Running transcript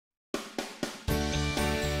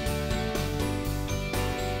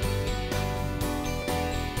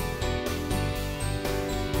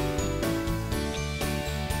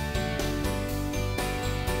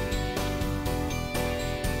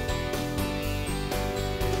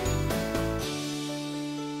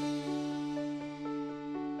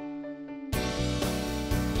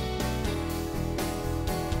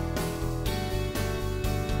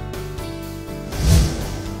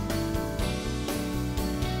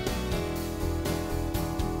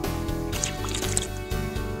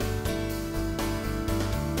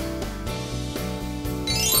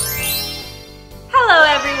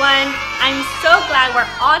I'm so glad we're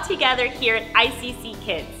all together here at ICC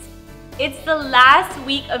Kids. It's the last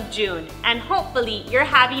week of June, and hopefully you're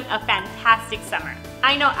having a fantastic summer.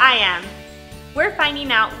 I know I am. We're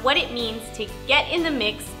finding out what it means to get in the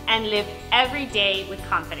mix and live every day with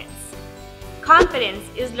confidence. Confidence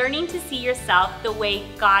is learning to see yourself the way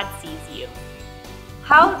God sees you.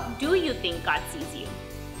 How do you think God sees you?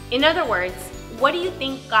 In other words, what do you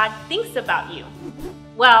think God thinks about you?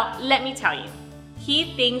 Well, let me tell you.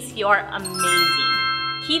 He thinks you're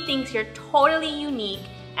amazing. He thinks you're totally unique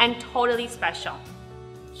and totally special.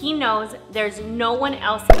 He knows there's no one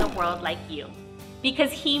else in the world like you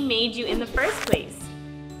because He made you in the first place.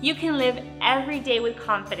 You can live every day with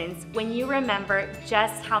confidence when you remember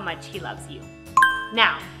just how much He loves you.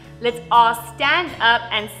 Now, let's all stand up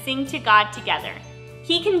and sing to God together.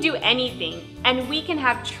 He can do anything, and we can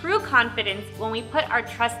have true confidence when we put our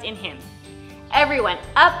trust in Him. Everyone,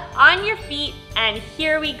 up on your feet, and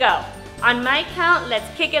here we go. On my count,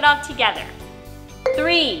 let's kick it off together.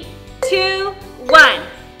 3, 2, 1,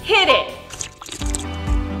 hit it!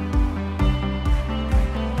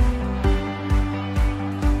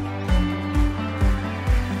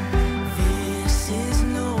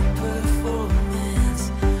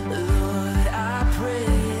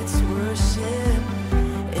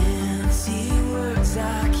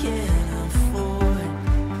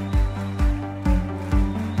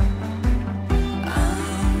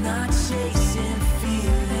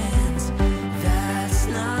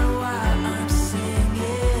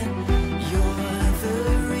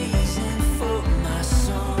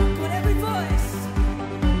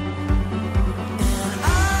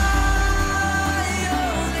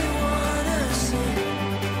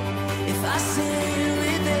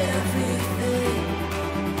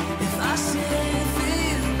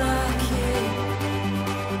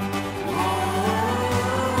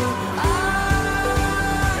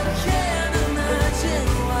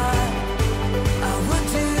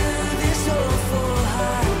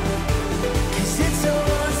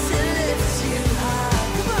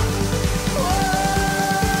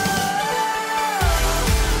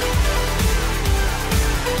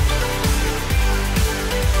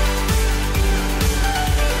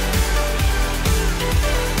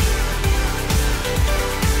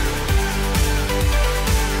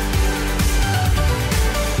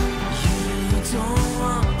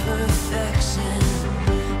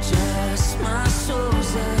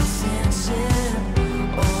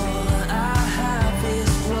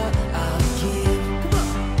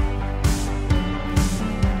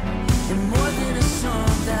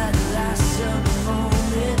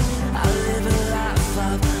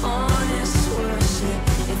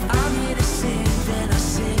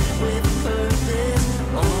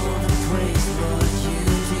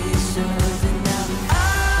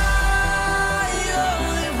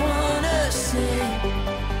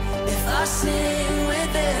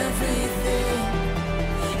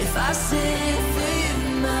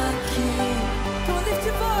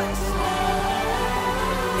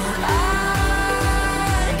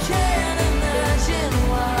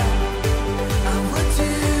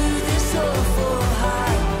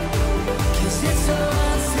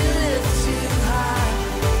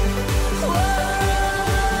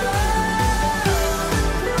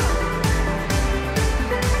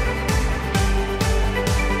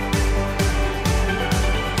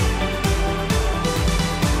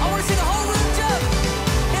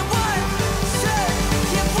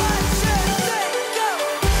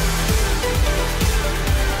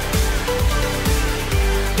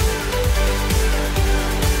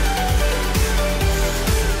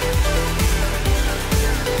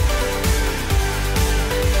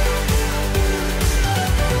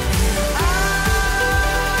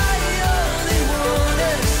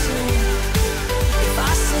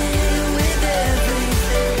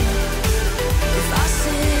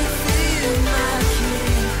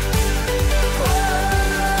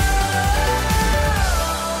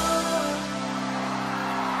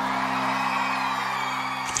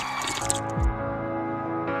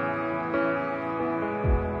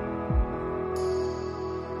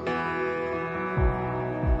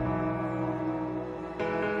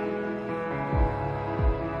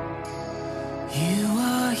 You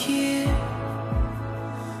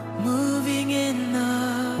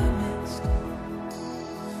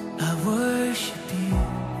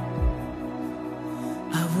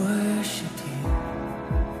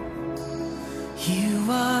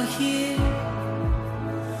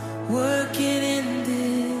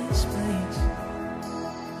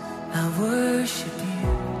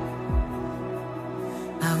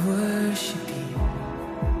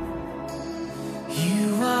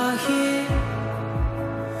are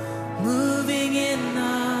here.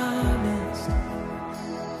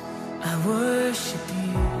 worship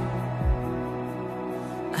you.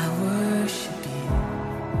 I worship you.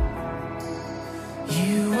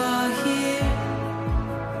 You are here,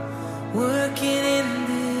 working in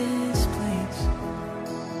this place.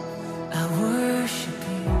 I worship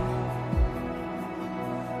you.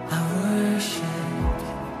 I worship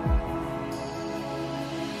you.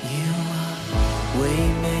 You are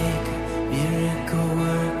waymaker, miracle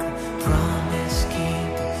worker, promise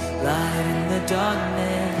keeper, light in the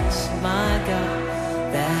darkness. My God,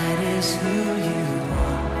 that is who you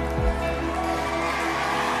are.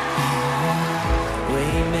 You are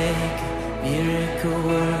waymaker, miracle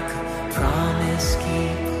worker, promise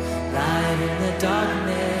keeper, light in the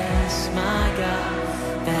darkness. My God,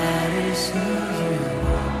 that is who you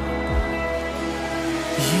are.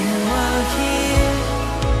 You are here,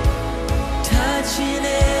 touching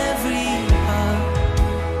every heart.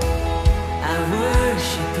 I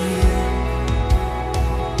worship you.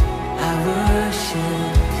 I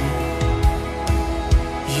worship you.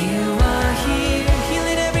 You are here,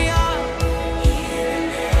 healing every heart.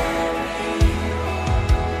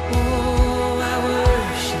 Oh, I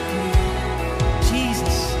worship you,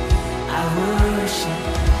 Jesus. I worship,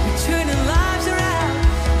 you're turning lives around.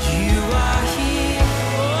 You are here,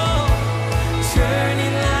 oh,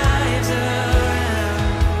 turning lives around.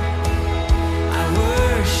 I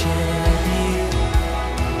worship you.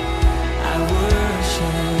 I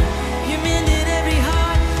worship. You're mending every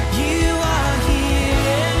heart. You are here,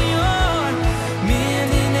 and you're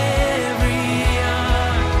mending every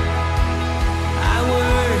heart. I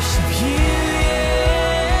worship you,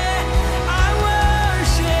 yeah. I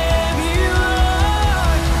worship you,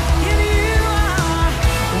 Lord. And you are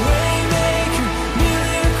waymaker,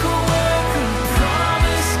 miracle worker,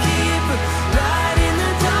 promise keeper, light in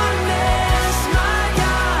the darkness. My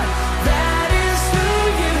God, that is who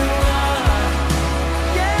you are.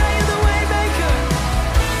 Yeah, you're the waymaker,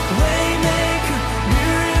 waymaker,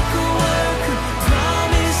 miracle worker,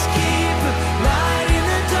 promise keeper, light in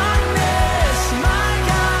the darkness. My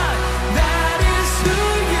God, that is who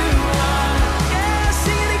you are. Yeah,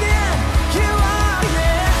 sing it again. You are,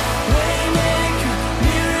 yeah, waymaker,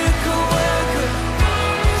 miracle worker,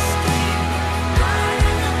 promise keeper, light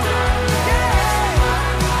in the darkness. Yeah,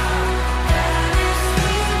 that is who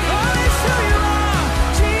you are. Oh, it's who you are,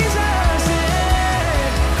 Jesus. Yeah,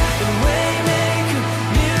 waymaker,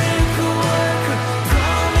 miracle worker,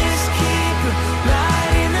 promise keeper,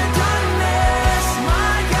 light in the darkness.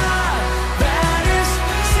 My God, that is,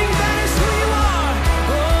 sing, that is who you are.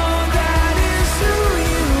 Oh, that is who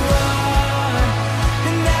you are.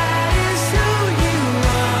 And that is who you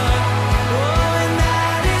are. Oh, and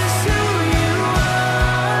that is who you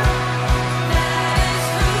are. That is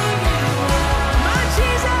who you are. My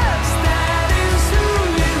Jesus, that is who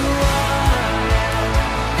you are.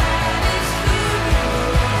 That is who you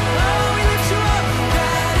are. Oh, we lift you up.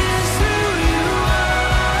 That is who you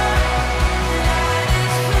are. That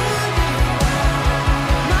is who you are.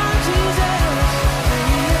 My Jesus.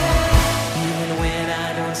 Even when I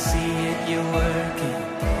don't see it, you're working.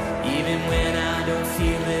 Even when I don't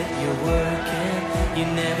feel it, you're working. You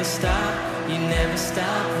never stop, you never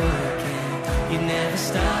stop working. You never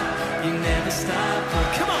stop, you never stop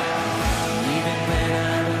working. Come on! Even when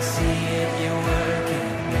I don't see it, you're working.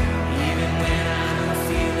 Even when I don't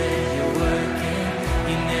feel it, you're working.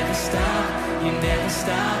 You never stop, you never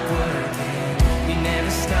stop working. You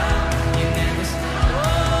never stop, you never stop.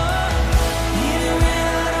 Oh, even when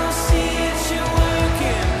I don't see it, you're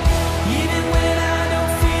working. Even when I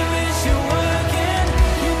don't feel it, you're working.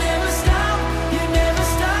 You never stop, you never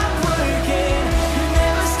stop working. You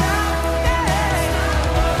never stop, yeah.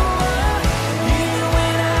 Oh, even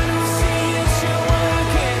when I don't see it, you're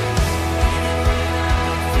working.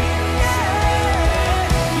 Yeah,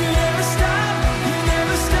 you never stop, you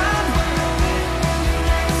never stop.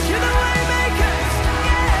 You're the way maker,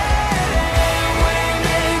 yeah.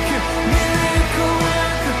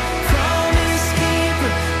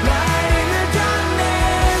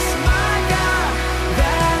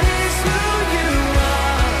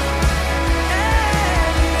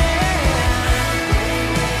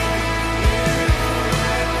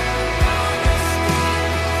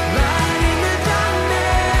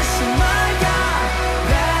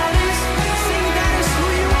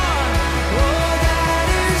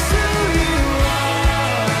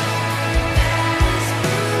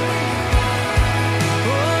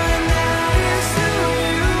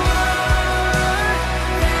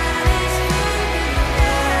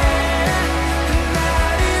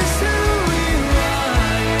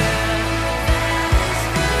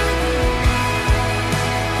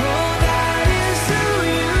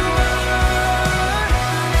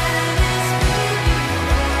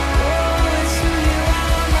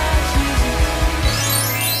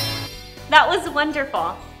 was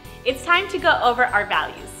wonderful. It's time to go over our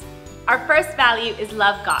values. Our first value is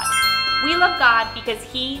love God. We love God because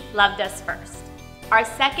He loved us first. Our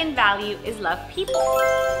second value is love people.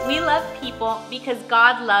 We love people because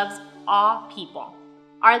God loves all people.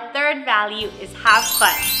 Our third value is have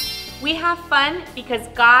fun. We have fun because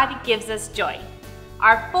God gives us joy.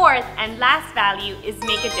 Our fourth and last value is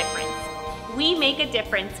make a difference. We make a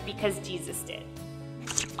difference because Jesus did.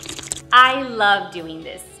 I love doing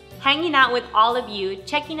this. Hanging out with all of you,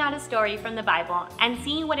 checking out a story from the Bible, and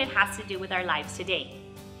seeing what it has to do with our lives today.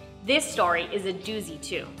 This story is a doozy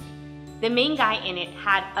too. The main guy in it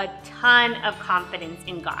had a ton of confidence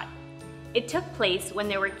in God. It took place when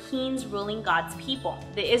there were kings ruling God's people,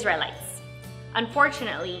 the Israelites.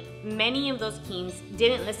 Unfortunately, many of those kings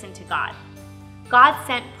didn't listen to God. God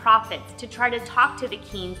sent prophets to try to talk to the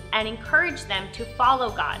kings and encourage them to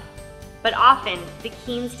follow God. But often, the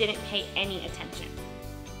kings didn't pay any attention.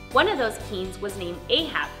 One of those kings was named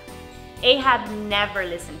Ahab. Ahab never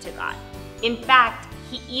listened to God. In fact,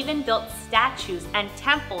 he even built statues and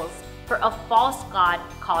temples for a false god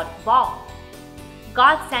called Baal.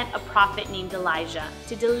 God sent a prophet named Elijah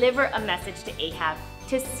to deliver a message to Ahab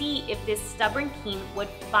to see if this stubborn king would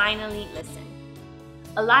finally listen.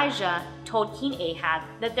 Elijah told King Ahab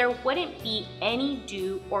that there wouldn't be any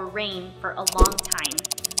dew or rain for a long time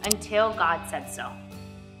until God said so.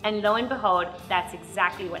 And lo and behold, that's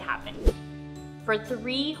exactly what happened. For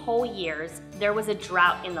 3 whole years, there was a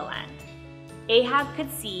drought in the land. Ahab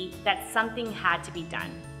could see that something had to be done.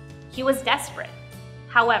 He was desperate.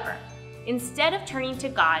 However, instead of turning to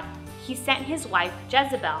God, he sent his wife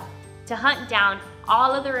Jezebel to hunt down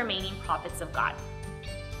all of the remaining prophets of God.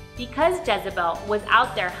 Because Jezebel was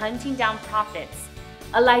out there hunting down prophets,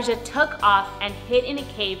 Elijah took off and hid in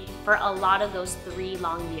a cave for a lot of those 3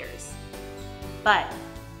 long years. But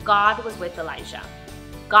God was with Elijah.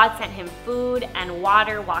 God sent him food and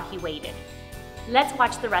water while he waited. Let's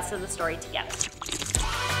watch the rest of the story together.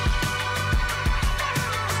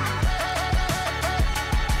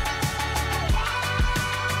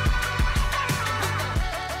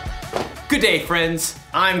 Good day, friends.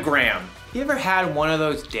 I'm Graham. You ever had one of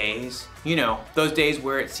those days? You know, those days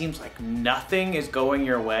where it seems like nothing is going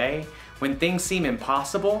your way, when things seem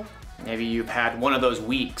impossible? Maybe you've had one of those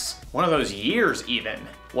weeks, one of those years even.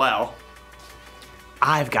 Well,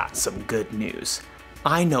 I've got some good news.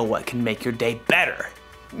 I know what can make your day better.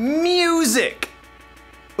 Music!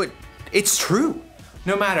 But it's true.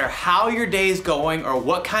 No matter how your day is going or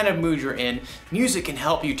what kind of mood you're in, music can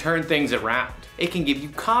help you turn things around. It can give you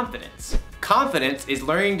confidence. Confidence is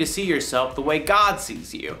learning to see yourself the way God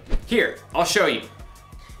sees you. Here, I'll show you.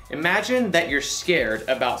 Imagine that you're scared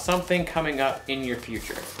about something coming up in your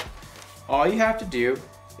future. All you have to do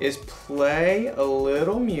is play a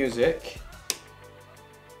little music,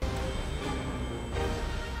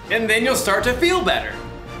 and then you'll start to feel better.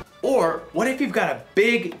 Or what if you've got a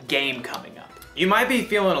big game coming up? You might be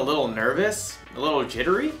feeling a little nervous, a little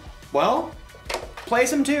jittery. Well, play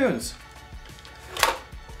some tunes.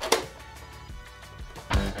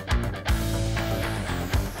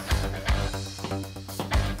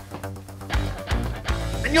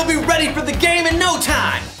 And you'll be ready for the game in no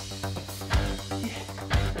time.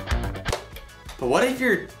 But what if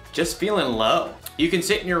you're just feeling low? You can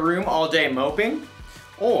sit in your room all day moping,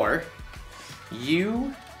 or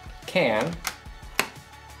you can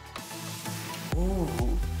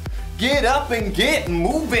get up and get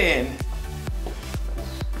moving.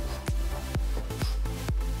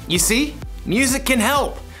 You see, music can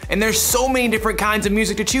help, and there's so many different kinds of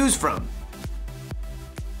music to choose from.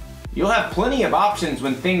 You'll have plenty of options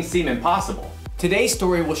when things seem impossible. Today's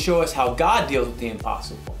story will show us how God deals with the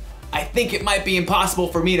impossible. I think it might be impossible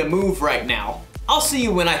for me to move right now. I'll see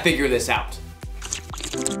you when I figure this out.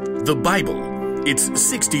 The Bible. It's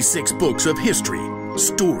 66 books of history,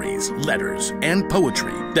 stories, letters, and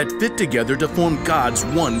poetry that fit together to form God's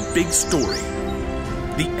one big story.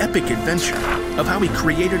 The epic adventure of how He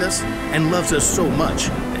created us and loves us so much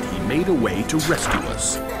that He made a way to rescue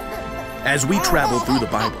us. As we travel through the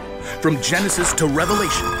Bible, from Genesis to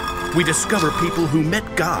Revelation, we discover people who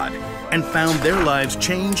met God and found their lives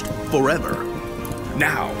changed forever.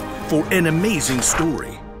 Now, for an amazing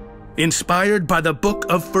story, inspired by the book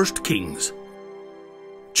of 1 Kings.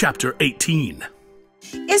 Chapter 18.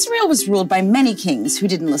 Israel was ruled by many kings who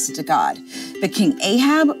didn't listen to God, but King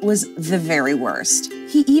Ahab was the very worst.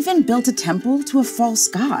 He even built a temple to a false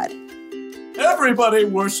god. Everybody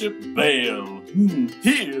worship Baal.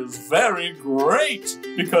 He is very great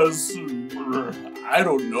because, I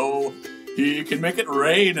don't know, he can make it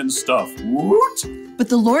rain and stuff. Woot! But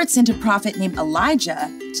the Lord sent a prophet named Elijah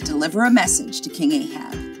to deliver a message to King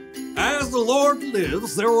Ahab. As the Lord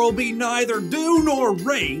lives, there will be neither dew nor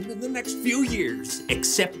rain in the next few years,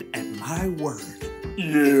 except at my word.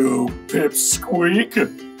 You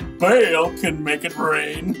pipsqueak. Baal can make it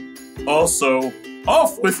rain. Also,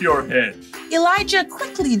 off with your head. Elijah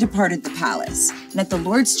quickly departed the palace, and at the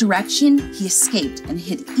Lord's direction, he escaped and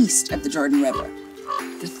hid east of the Jordan River.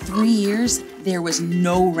 For 3 years, there was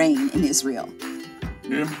no rain in Israel.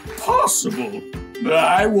 Impossible.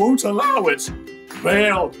 I won't allow it.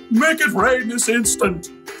 Baal, make it rain this instant.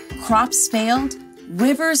 Crops failed,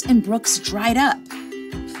 rivers and brooks dried up.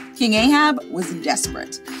 King Ahab was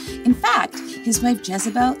desperate. In fact, his wife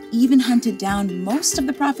Jezebel even hunted down most of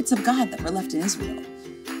the prophets of God that were left in Israel.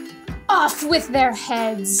 Off with their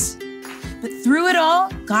heads. But through it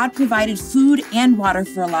all, God provided food and water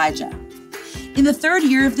for Elijah. In the 3rd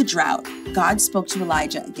year of the drought, God spoke to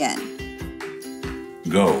Elijah again.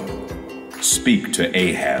 Go, speak to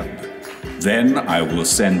Ahab. Then I will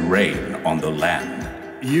send rain on the land.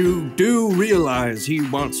 You do realize he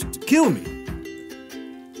wants to kill me?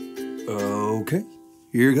 Okay,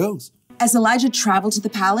 here goes. As Elijah traveled to the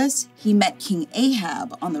palace, he met King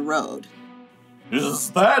Ahab on the road. Is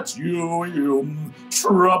that you, you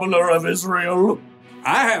troubler of Israel?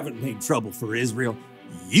 I haven't made trouble for Israel.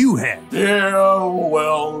 You have. Yeah,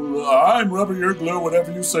 well, I'm rubber, you're glue.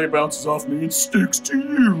 Whatever you say bounces off me and sticks to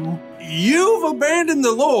you. You've abandoned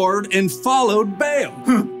the Lord and followed Baal.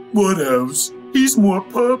 What else? He's more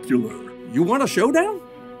popular. You want a showdown?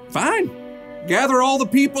 Fine. Gather all the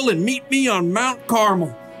people and meet me on Mount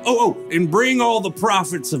Carmel. Oh, and bring all the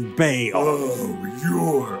prophets of Baal. Oh,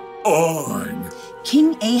 you're on.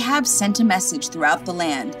 King Ahab sent a message throughout the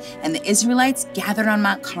land, and the Israelites gathered on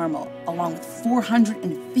Mount Carmel, along with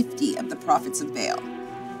 450 of the prophets of Baal.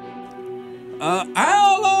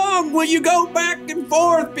 How long will you go back and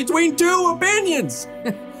forth between two opinions?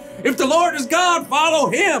 If the Lord is God,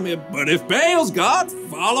 follow him. But if Baal's God,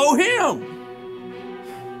 follow him.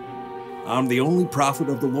 I'm the only prophet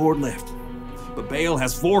of the Lord left, but Baal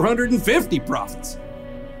has 450 prophets.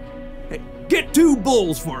 Hey, get 2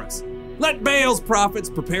 bulls for us. Let Baal's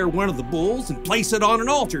prophets prepare one of the bulls and place it on an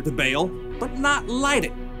altar to Baal, but not light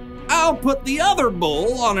it. I'll put the other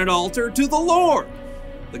bull on an altar to the Lord.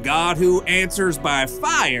 The God who answers by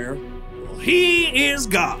fire, well, he is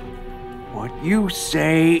God. What you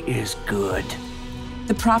say is good.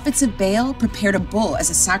 The prophets of Baal prepared a bull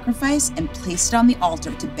as a sacrifice and placed it on the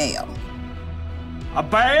altar to Baal.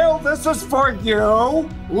 Baal, this is for you.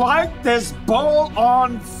 Light this bull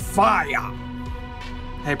on fire.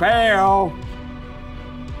 Hey, Baal,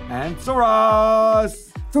 answer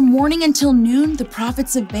us. From morning until noon, the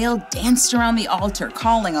prophets of Baal danced around the altar,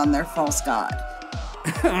 calling on their false god.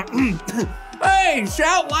 Hey,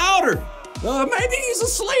 shout louder. Maybe he's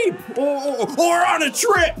asleep or on a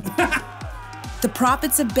trip. The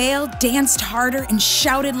prophets of Baal danced harder and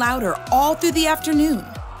shouted louder all through the afternoon,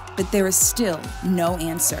 but there was still no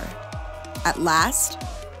answer. At last,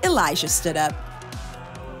 Elijah stood up.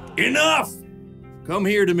 Enough! Come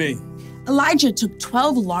here to me. Elijah took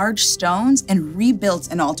 12 large stones and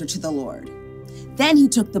rebuilt an altar to the Lord. Then he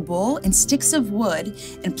took the bull and sticks of wood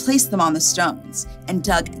and placed them on the stones and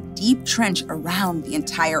dug a deep trench around the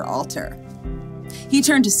entire altar. He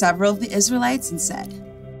turned to several of the Israelites and said,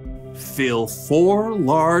 Fill 4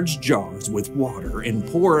 large jars with water and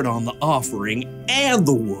pour it on the offering and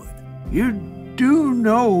the wood. You do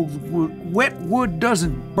know wet wood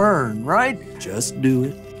doesn't burn, right? Just do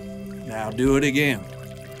it. Now do it again.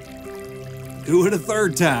 Do it a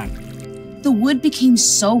 3rd time. The wood became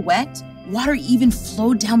so wet, water even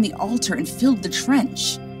flowed down the altar and filled the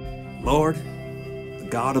trench. Lord, the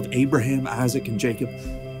God of Abraham, Isaac, and Jacob,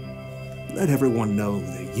 let everyone know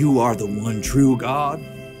that you are the one true God.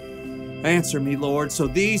 Answer me, Lord, so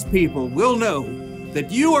these people will know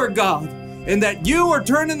that you are God and that you are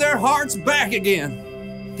turning their hearts back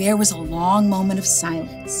again. There was a long moment of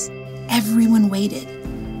silence. Everyone waited,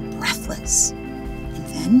 breathless. And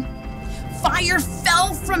then, fire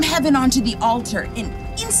fell from heaven onto the altar and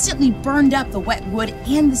instantly burned up the wet wood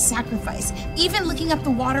and the sacrifice, even licking up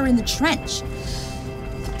the water in the trench.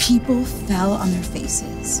 The people fell on their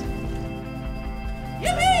faces.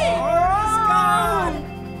 Yippee! God!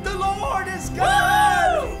 The Lord is God!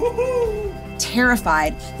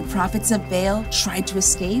 Terrified, the prophets of Baal tried to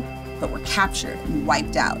escape, but were captured and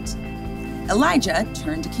wiped out. Elijah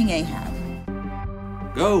turned to King Ahab.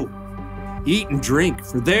 Go, eat and drink,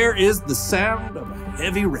 for there is the sound of a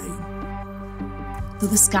heavy rain. Though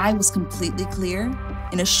the sky was completely clear,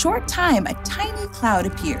 in a short time a tiny cloud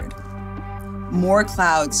appeared. More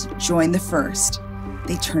clouds joined the first.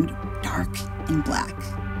 They turned dark and black.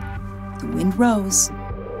 The wind rose,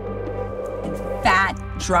 and fat,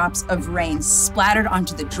 drops of rain splattered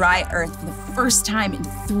onto the dry earth for the first time in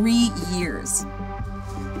 3 years.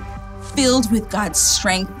 Filled with God's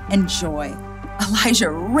strength and joy, Elijah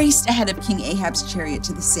raced ahead of King Ahab's chariot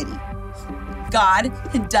to the city. God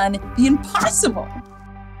had done the impossible.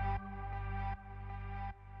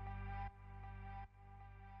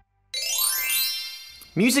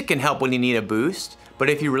 Music can help when you need a boost, but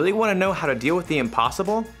if you really want to know how to deal with the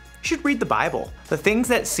impossible, you should read the Bible. The things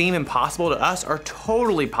that seem impossible to us are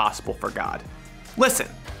totally possible for God. Listen,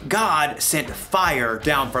 God sent fire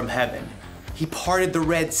down from heaven. He parted the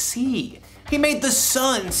Red Sea. He made the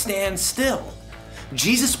sun stand still.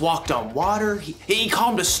 Jesus walked on water. He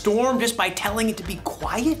calmed a storm just by telling it to be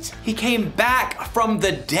quiet. He came back from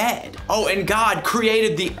the dead. Oh, and God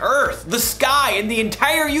created the earth, the sky, and the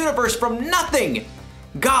entire universe from nothing.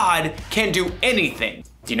 God can do anything.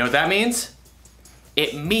 Do you know what that means?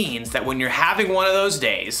 It means that when you're having one of those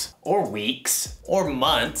days, or weeks, or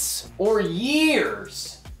months, or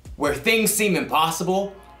years, where things seem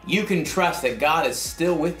impossible, you can trust that God is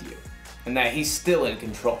still with you and that He's still in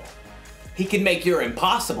control. He can make your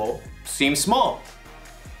impossible seem small.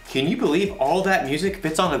 Can you believe all that music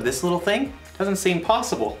fits onto this little thing? Doesn't seem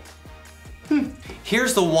possible.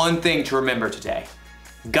 Here's the one thing to remember today.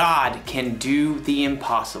 God can do the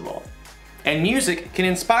impossible, and music can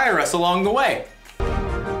inspire us along the way.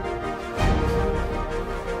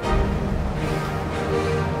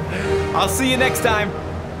 I'll see you next time.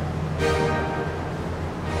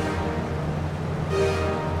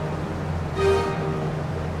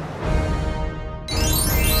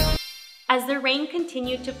 As the rain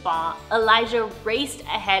continued to fall, Elijah raced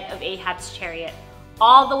ahead of Ahab's chariot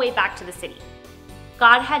all the way back to the city.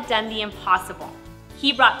 God had done the impossible.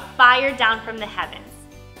 He brought fire down from the heavens.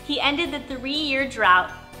 He ended the 3-year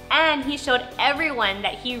drought, and he showed everyone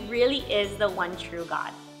that he really is the one true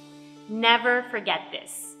God. Never forget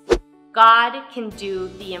this. God can do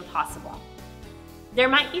the impossible. There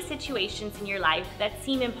might be situations in your life that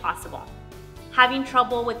seem impossible. Having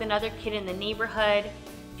trouble with another kid in the neighborhood,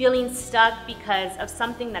 feeling stuck because of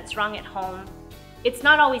something that's wrong at home. It's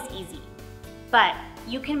not always easy, but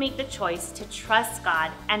you can make the choice to trust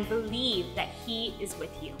God and believe that He is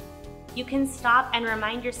with you. You can stop and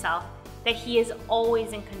remind yourself that He is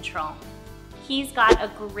always in control. He's got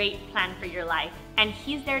a great plan for your life, and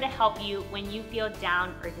He's there to help you when you feel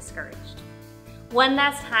down or discouraged. One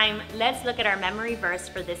last time, let's look at our memory verse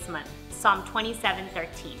for this month, Psalm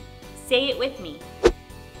 27:13. Say it with me.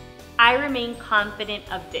 I remain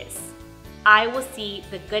confident of this. I will see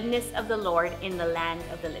the goodness of the Lord in the land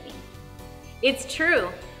of the living. It's true.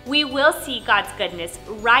 We will see God's goodness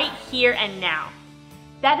right here and now.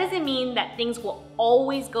 That doesn't mean that things will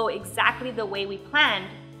always go exactly the way we planned,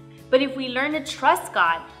 but if we learn to trust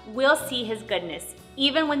God, we'll see His goodness,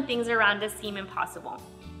 even when things around us seem impossible.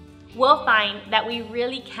 We'll find that we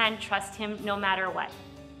really can trust Him no matter what.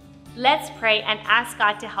 Let's pray and ask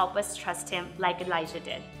God to help us trust Him like Elijah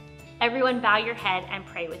did. Everyone bow your head and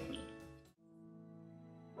pray with me.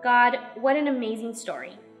 God, what an amazing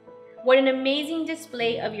story. What an amazing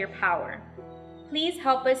display of your power. Please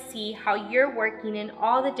help us see how you're working in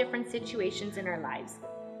all the different situations in our lives,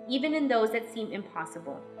 even in those that seem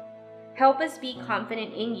impossible. Help us be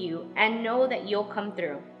confident in you and know that you'll come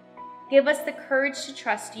through. Give us the courage to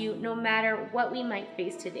trust you no matter what we might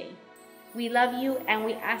face today. We love you and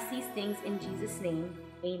we ask these things in Jesus' name.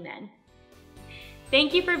 Amen.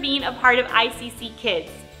 Thank you for being a part of ICC Kids.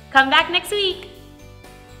 Come back next week.